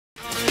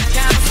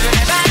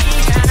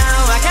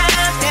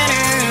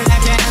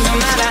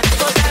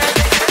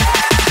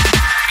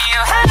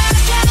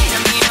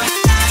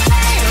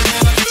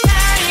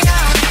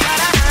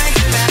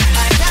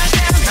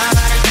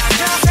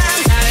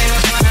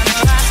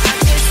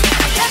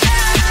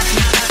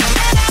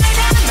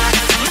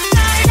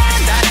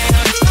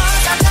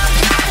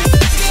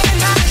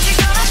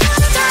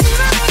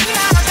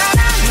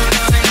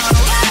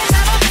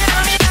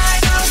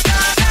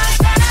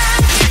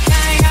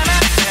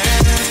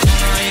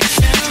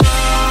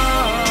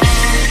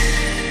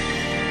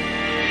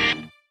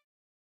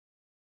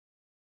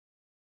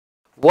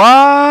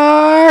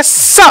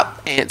What's up,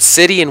 Ant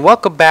City, and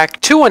welcome back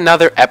to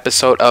another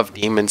episode of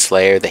Demon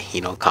Slayer, the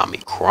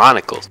Hinokami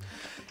Chronicles.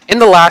 In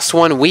the last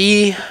one,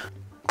 we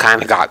kind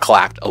of got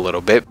clapped a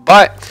little bit,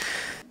 but,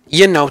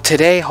 you know,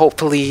 today,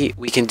 hopefully,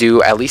 we can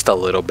do at least a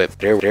little bit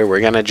better.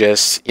 We're gonna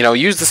just, you know,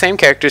 use the same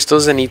characters, still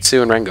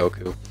Zenitsu and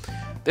Rengoku.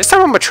 This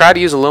time, I'm gonna try to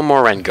use a little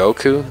more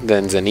Rengoku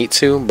than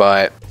Zenitsu,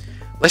 but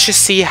let's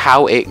just see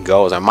how it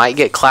goes. I might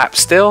get clapped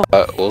still,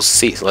 but we'll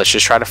see. So let's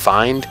just try to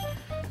find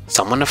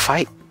someone to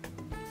fight.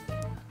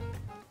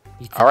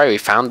 Alright, we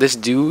found this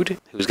dude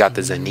who's got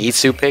the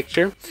Zenitsu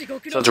picture.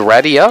 So let's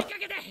ready up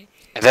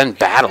and then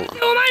battle him.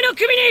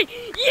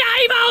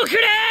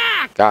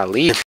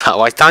 Golly.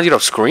 Why sound you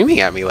up screaming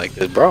at me like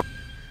this, bro?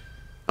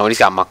 Oh, and he's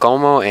got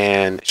Makomo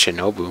and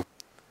Shinobu.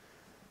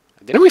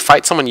 Didn't we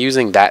fight someone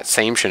using that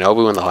same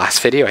Shinobu in the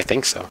last video? I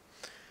think so.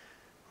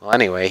 Well,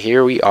 anyway,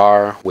 here we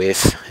are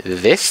with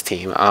this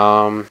team.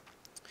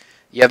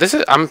 Yeah, this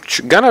is. I'm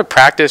gonna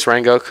practice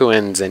Rengoku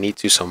and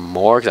Zenitsu some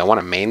more because I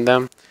want to main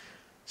them.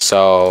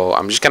 So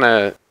I'm just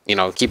gonna, you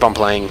know, keep on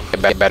playing,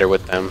 get better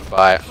with them.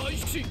 But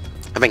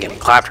I've been getting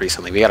clapped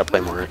recently. We gotta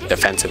play more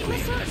defensively,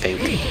 I think.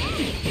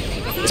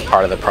 It's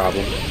part of the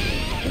problem.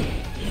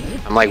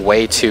 I'm like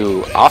way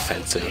too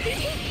offensive.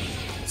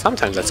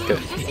 Sometimes that's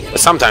good, but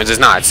sometimes it's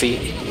not.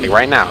 See, like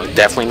right now, it's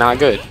definitely not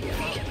good.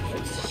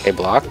 Okay,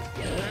 block.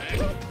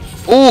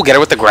 Ooh, get her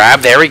with the grab.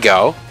 There we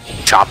go.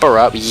 Chop her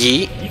up.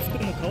 Yeet.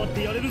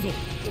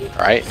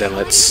 All right, then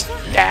let's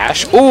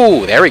dash.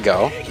 Ooh, there we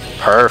go.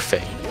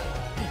 Perfect.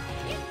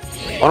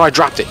 Oh no, I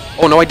dropped it.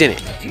 Oh no, I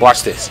didn't.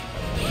 Watch this.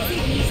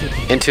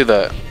 Into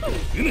the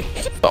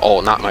oh,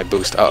 not my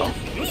boost. Uh oh.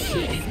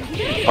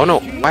 Oh no,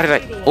 why did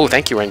I? Oh,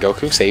 thank you,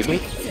 Rengoku. Save me.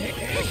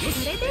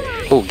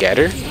 Oh, get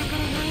her.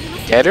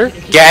 Get her.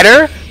 Get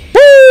her.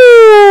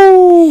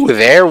 Woo!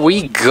 There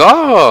we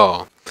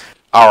go.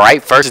 All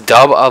right, first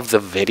dub of the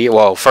video.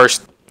 Well,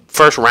 first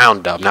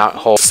round dub, not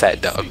whole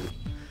set dub.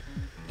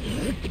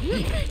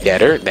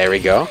 Get her. There we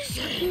go.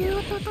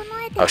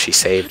 Oh, she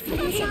saved.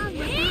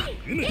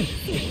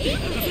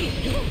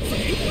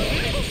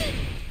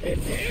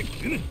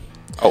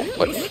 Oh,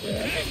 what?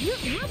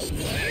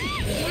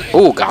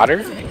 Ooh, got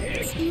her.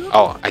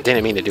 Oh, I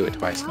didn't mean to do it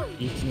twice.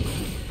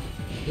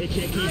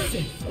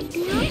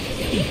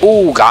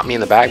 Ooh, got me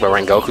in the back, but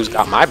Rengoku's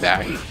got my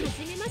back.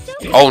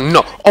 Oh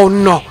no! Oh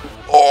no!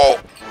 Oh!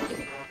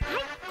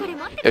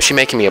 Is she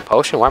making me a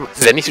potion? Why am I?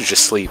 Zenitsu's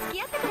just sleep.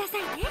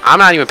 I'm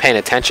not even paying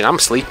attention. I'm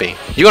sleeping.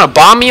 You gonna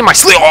bomb me in my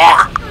sleep?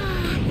 Oh!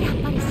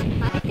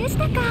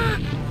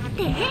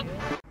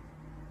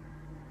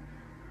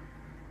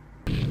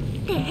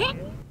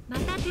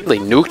 They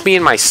nuked me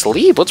in my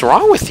sleep. What's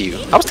wrong with you?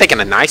 I was taking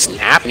a nice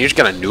nap and you're just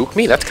gonna nuke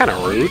me? That's kind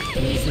of rude.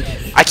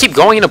 I keep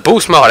going into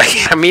boost mode.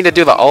 I mean to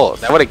do the ult.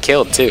 That would have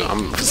killed too.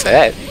 I'm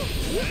upset.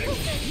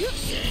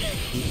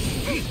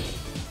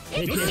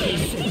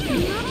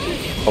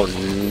 Oh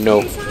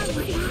no.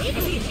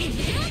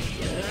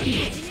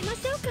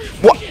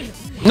 What?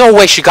 No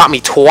way she got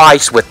me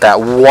twice with that.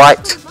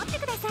 What?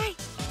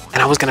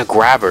 And I was gonna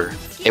grab her.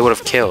 It would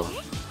have killed.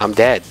 I'm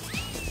dead.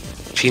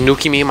 She's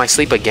nuking me in my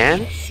sleep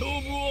again?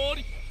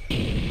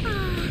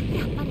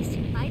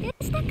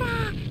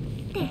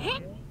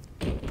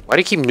 Why do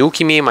you keep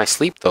nuking me in my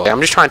sleep, though?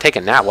 I'm just trying to take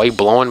a nap. Why are you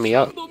blowing me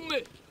up?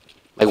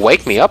 Like,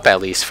 wake me up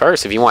at least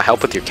first if you want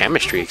help with your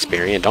chemistry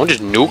experience. Don't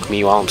just nuke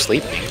me while I'm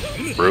sleeping.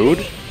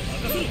 Rude.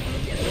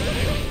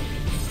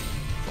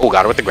 Oh,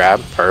 got her with the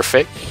grab.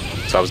 Perfect.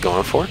 That's what I was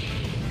going for.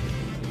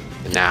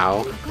 And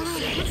now.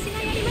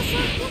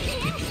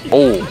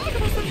 Oh,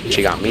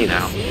 she got me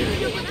now.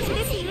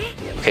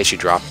 Okay, she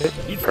dropped it.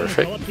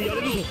 Perfect.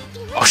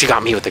 Oh, she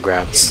got me with the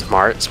grab.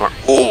 Smart, smart.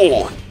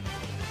 Oh!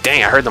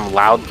 Dang, I heard them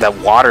loud, that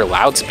water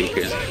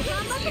loudspeakers.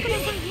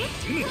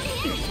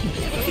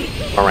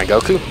 Oh,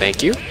 Rengoku,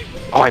 thank you.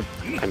 Oh, I'm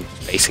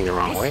facing the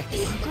wrong way.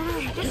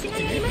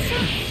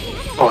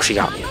 Oh, she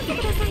got me.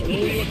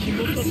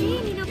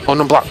 Oh,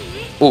 no, block.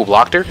 Ooh,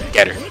 blocked her.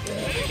 Get her.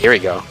 Here we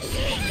go.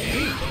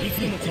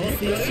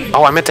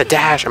 Oh, I meant to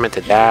dash.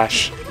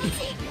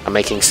 I'm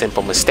making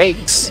simple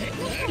mistakes,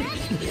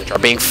 which are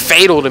being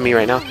fatal to me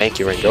right now. Thank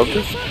you,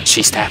 Rengoku.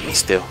 She stabbed me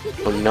still.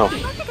 Oh, no.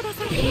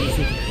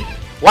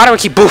 Why do I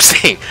keep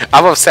boosting?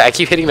 I'm upset. I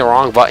keep hitting the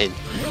wrong button.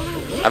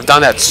 I've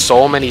done that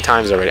so many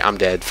times already. I'm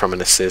dead from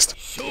an assist.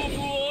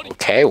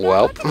 Okay,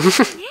 well.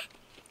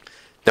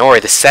 Don't worry.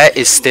 The set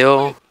is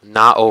still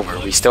not over.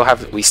 We still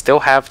have time. We still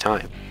have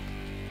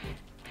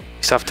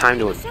time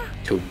to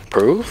to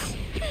prove.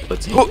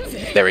 Let's. Oh,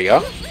 there we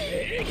go.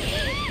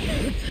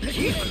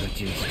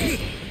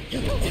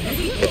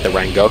 Get the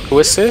Rengoku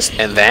assist,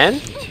 and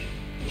then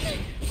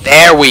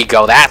there we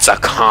go. That's a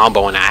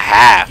combo and a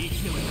half.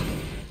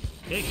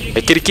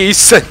 Make it a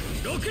kiss.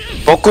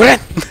 Bokuren.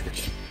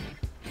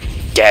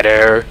 Get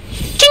her.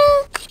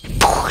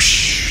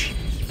 Push.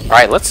 All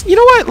right, let's. You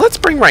know what? Let's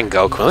bring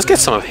Rengoku. Let's get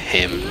some of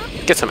him.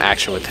 Get some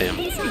action with him.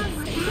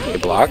 Okay,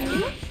 block.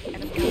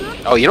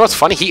 Oh, you know what's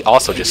funny? He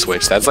also just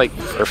switched. That's like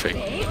perfect.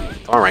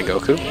 Come on,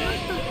 Rengoku.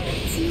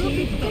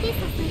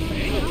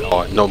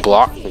 Oh, no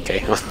block.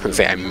 Okay, I was gonna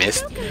say I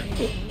missed.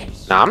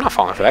 Nah, I'm not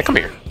falling for that. Come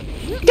here.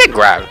 Get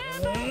grabbed.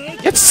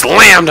 Get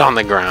slammed on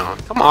the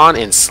ground. Come on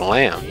and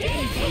slam.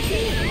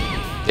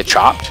 Get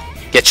chopped.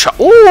 Get chopped.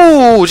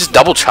 Ooh, just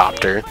double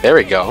chopped her. There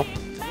we go.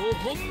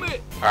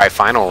 All right,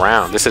 final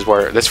round. This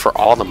is for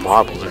all the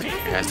marbles right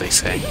here, as they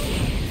say.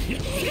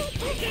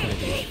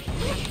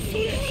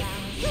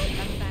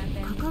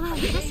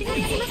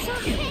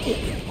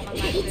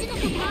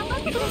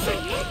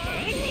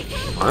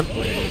 Come on.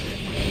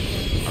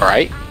 All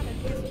right.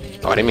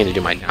 Oh, I didn't mean to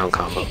do my down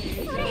combo.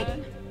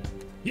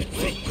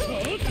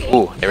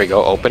 Ooh, there we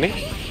go. Open it.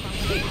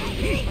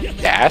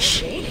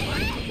 Dash.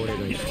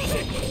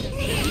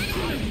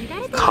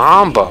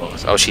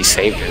 Combos. Oh, she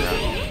saved her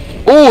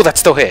though. Ooh, that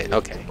still hit.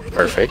 Okay,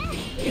 perfect.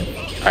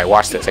 All right,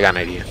 watch this. I got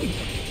an idea.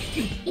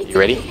 You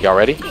ready? Y'all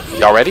ready?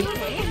 Y'all ready?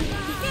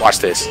 Watch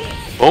this.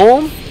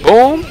 Boom,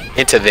 boom,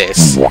 into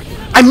this.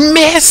 I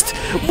missed.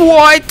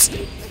 What?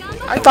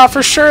 I thought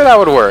for sure that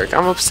would work.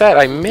 I'm upset.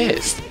 I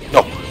missed.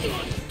 No.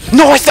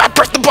 No, I thought I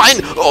pressed the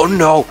button. Oh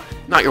no,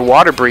 not your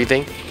water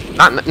breathing.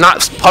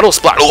 Not puddle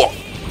splat.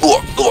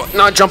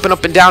 Not jumping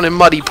up and down in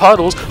muddy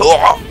puddles.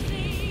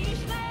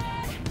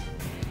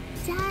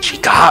 She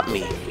got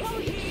me.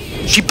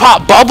 She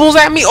popped bubbles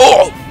at me.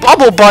 Oh,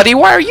 Bubble Buddy,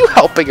 why are you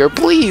helping her?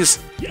 Please.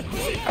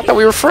 I thought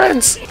we were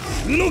friends.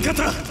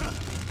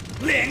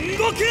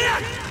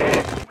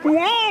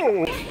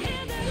 Whoa.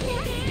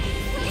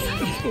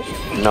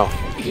 No.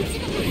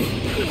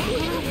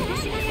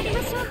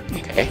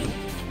 Okay.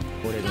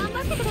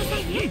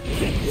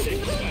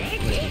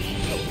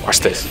 Watch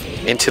this.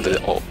 Into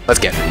the... Oh, let's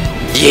get her.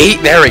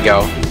 Yeet! There we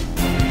go.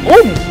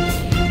 Oh!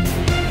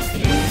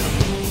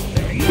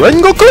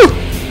 Rengoku!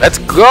 Let's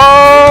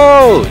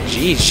go!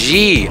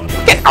 GG!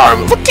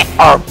 Look at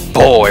our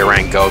boy,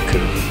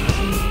 Rengoku.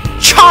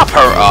 Chop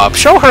her up.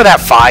 Show her that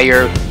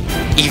fire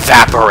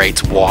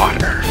evaporates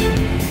water.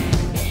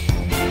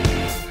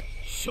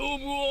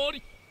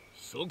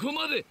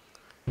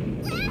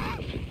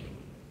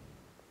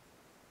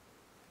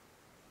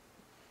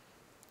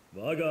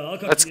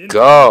 Let's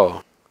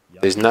go.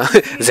 There's no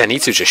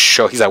Zenitsu just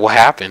show. He's like, what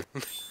happened?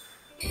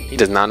 He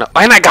does not know.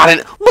 And I got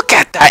an. Look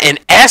at that, an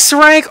S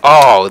rank.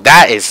 Oh,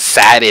 that is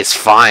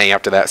satisfying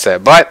after that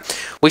set. But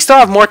we still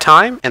have more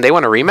time, and they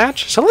want a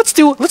rematch. So let's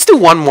do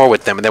one more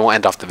with them, and then we'll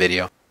end off the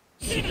video.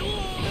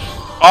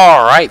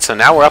 All right. So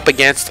now we're up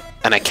against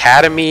an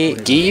Academy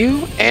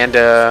Giyu and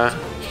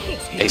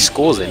a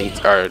school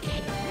Zenitsu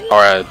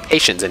or a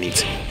Patient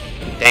Zenitsu.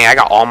 Dang, I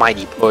got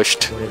Almighty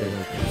pushed.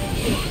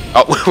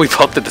 Oh, we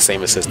both did the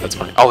same assist. That's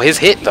funny. Oh, his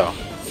hit though.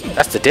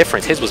 That's the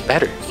difference. His was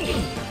better.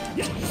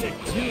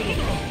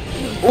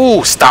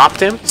 Ooh, stopped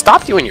him.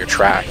 Stopped you in your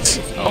tracks.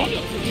 Oh,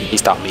 he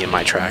stopped me in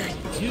my track.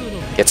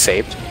 Get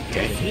saved.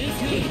 Okay.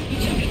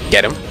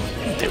 Get him.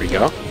 There we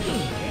go.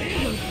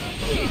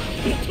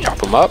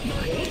 Chop him up.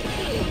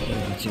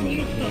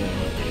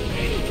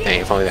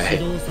 Dang, if only that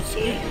hit.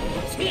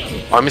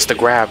 Oh, I missed the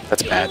grab.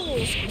 That's bad.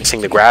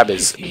 Missing the grab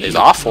is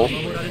awful.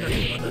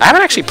 I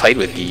haven't actually played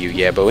with Giyu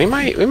yet, but we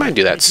might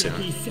do that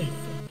soon.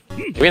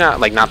 Maybe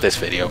not this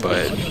video,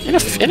 but in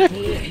a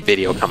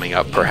video coming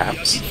up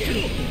perhaps.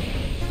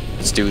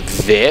 Let's do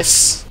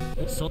this.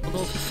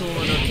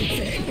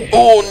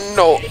 Oh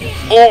no!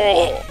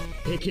 Oh!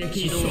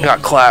 I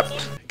got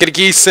clapped. Get a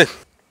geese.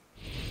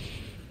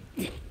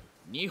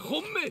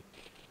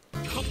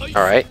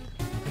 All right.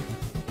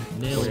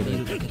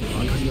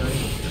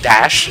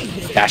 Dash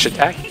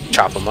attack.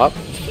 Chop him up.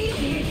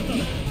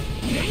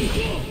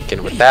 Get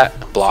him with that.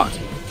 Block.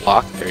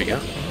 There you go.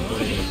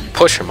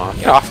 Push him off.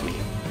 Get off me.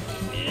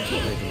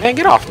 Man,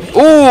 get off me.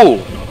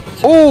 Ooh!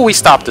 Ooh, we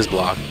stopped his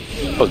block.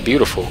 That was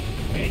beautiful.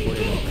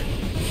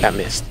 That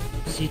missed.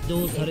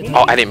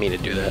 Oh, I didn't mean to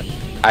do that.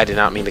 I did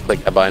not mean to click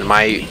that button.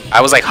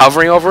 I was like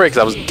hovering over it because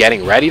I was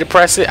getting ready to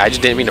press it. I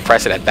just didn't mean to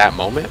press it at that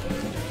moment.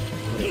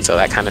 So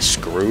that kind of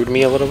screwed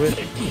me a little bit.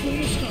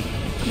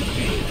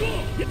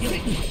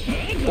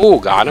 Ooh,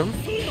 got him.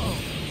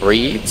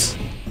 Reads.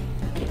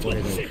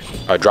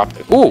 I dropped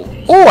it. Ooh,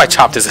 I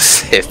chopped his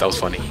assist. That was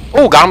funny.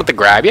 Ooh, got him with the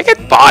grab. Yeah,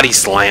 get body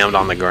slammed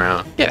on the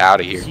ground. Get out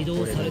of here.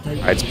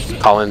 Alright,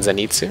 call in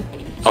Zenitsu.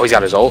 Oh, he's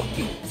got his ult.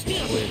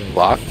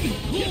 Block.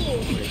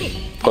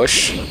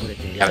 Push.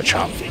 Gotta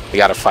chop. We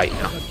gotta fight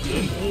now.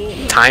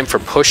 Time for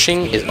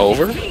pushing is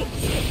over.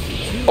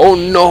 Oh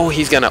no,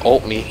 he's gonna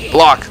ult me.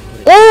 Block.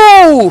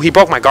 Oh, he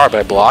broke my guard, but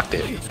I blocked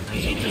it.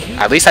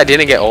 At least I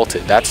didn't get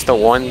ulted. That's the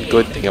one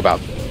good thing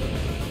about.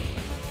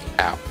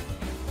 Ow.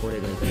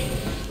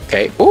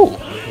 Okay. Ooh.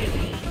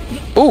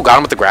 Ooh, got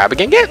him with the grab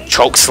again. Get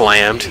choke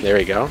slammed. There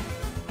we go.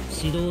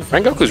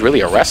 Rengoku's really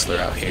a wrestler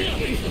out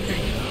here.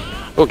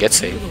 Oh, get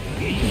saved.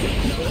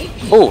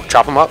 Oh,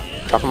 chop him up.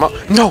 Chop him up.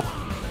 No!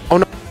 Oh,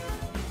 no.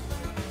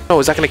 No,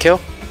 is that going to kill?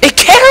 It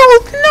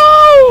killed!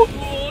 No!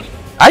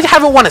 I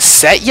haven't won a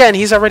set yet, and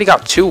he's already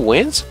got 2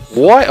 wins?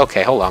 What?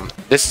 Okay, hold on.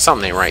 This is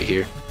something right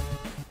here.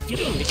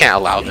 You can't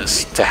allow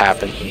this to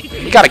happen.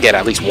 We got to get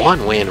at least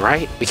 1 win,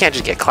 right? We can't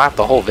just get clapped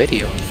the whole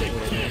video.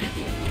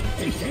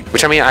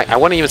 Which, I mean, I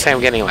wouldn't even say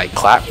I'm getting, like,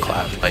 clap.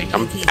 Like,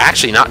 I'm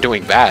actually not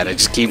doing bad. I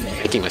just keep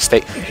making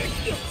mistakes.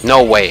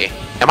 No way.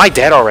 Am I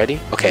dead already?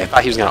 Okay, I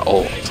thought he was gonna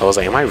ult. So I was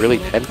like, am I really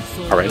dead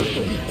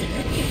already?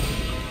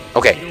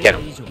 Okay, get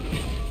him.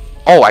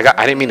 Oh, I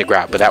didn't mean to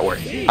grab, but that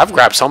worked. I've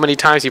grabbed so many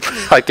times, he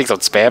like thinks I'm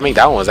spamming.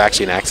 That one was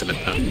actually an accident,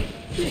 though.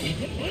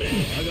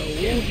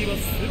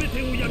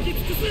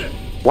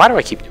 Why do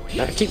I keep doing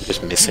that? I keep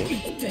just missing.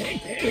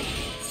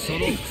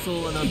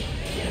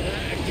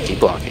 Keep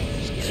blocking.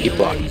 Keep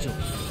blocking.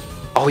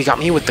 Oh, he got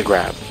me with the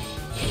grab.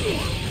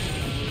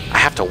 I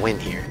have to win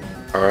here,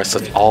 or else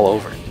it's all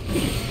over.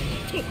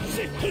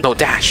 No,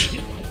 dash.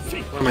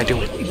 What am I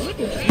doing?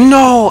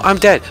 No, I'm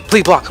dead.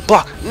 Please block,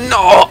 block.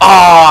 No,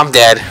 oh, I'm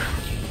dead.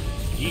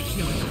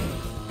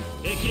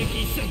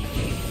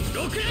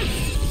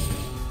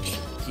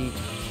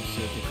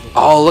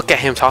 Oh, look at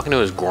him talking to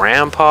his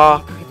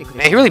grandpa.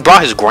 Man, he really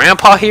brought his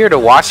grandpa here to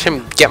watch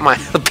him get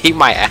beat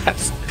my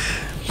ass.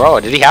 Bro,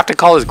 did he have to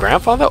call his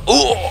grandpa though?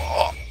 Ooh.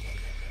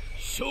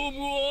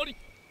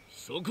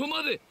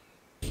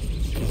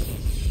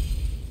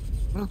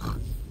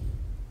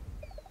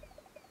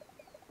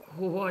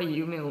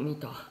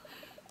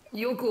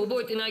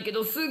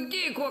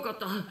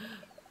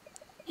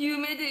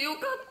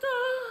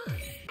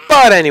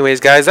 But anyways,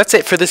 guys, that's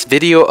it for this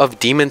video of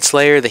Demon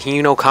Slayer, the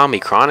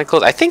Hinokami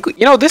Chronicles. I think,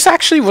 you know, this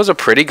actually was a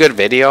pretty good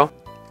video.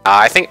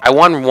 I think I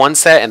won 1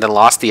 set and then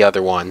lost the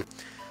other one.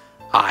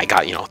 I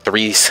got, you know,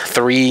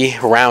 three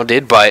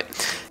rounded, but,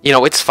 you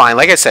know, it's fine.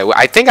 Like I said,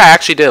 I think I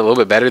actually did a little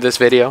bit better this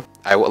video.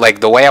 Like,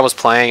 the way I was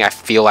playing, I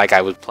feel like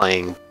I was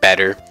playing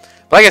better.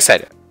 But like I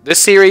said, this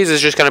series is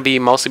just going to be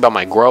mostly about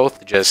my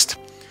growth, just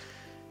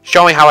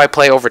showing how I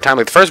play over time.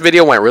 Like, the first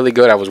video went really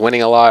good. I was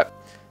winning a lot.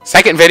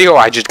 Second video,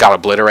 I just got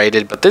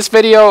obliterated. But this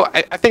video,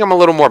 I think I'm a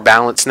little more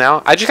balanced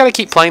now. I just got to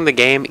keep playing the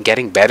game,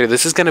 getting better.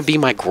 This is going to be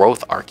my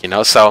growth arc, you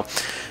know? So,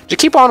 just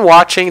keep on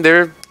watching.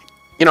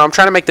 You know, I'm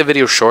trying to make the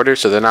videos shorter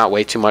so they're not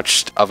way too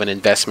much of an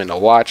investment to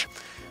watch.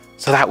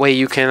 So that way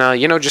you can,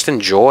 you know, just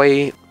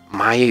enjoy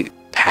my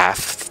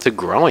path to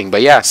growing.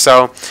 But yeah,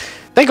 so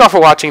thank you all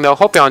for watching, though.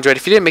 Hope you all enjoyed.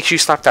 If you did, make sure you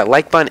slap that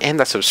like button and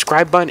that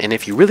subscribe button. And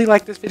if you really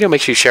like this video,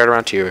 make sure you share it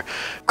around to your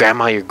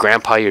grandma, your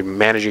grandpa, your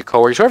manager, your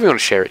coworkers, whoever you want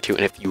to share it to.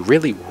 And if you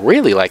really,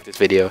 really like this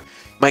video, you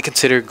might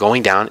consider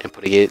going down and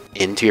putting it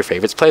into your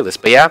favorites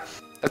playlist. But yeah,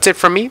 that's it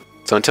from me.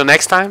 So until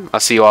next time,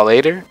 I'll see you all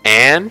later.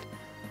 And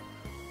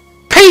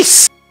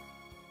peace!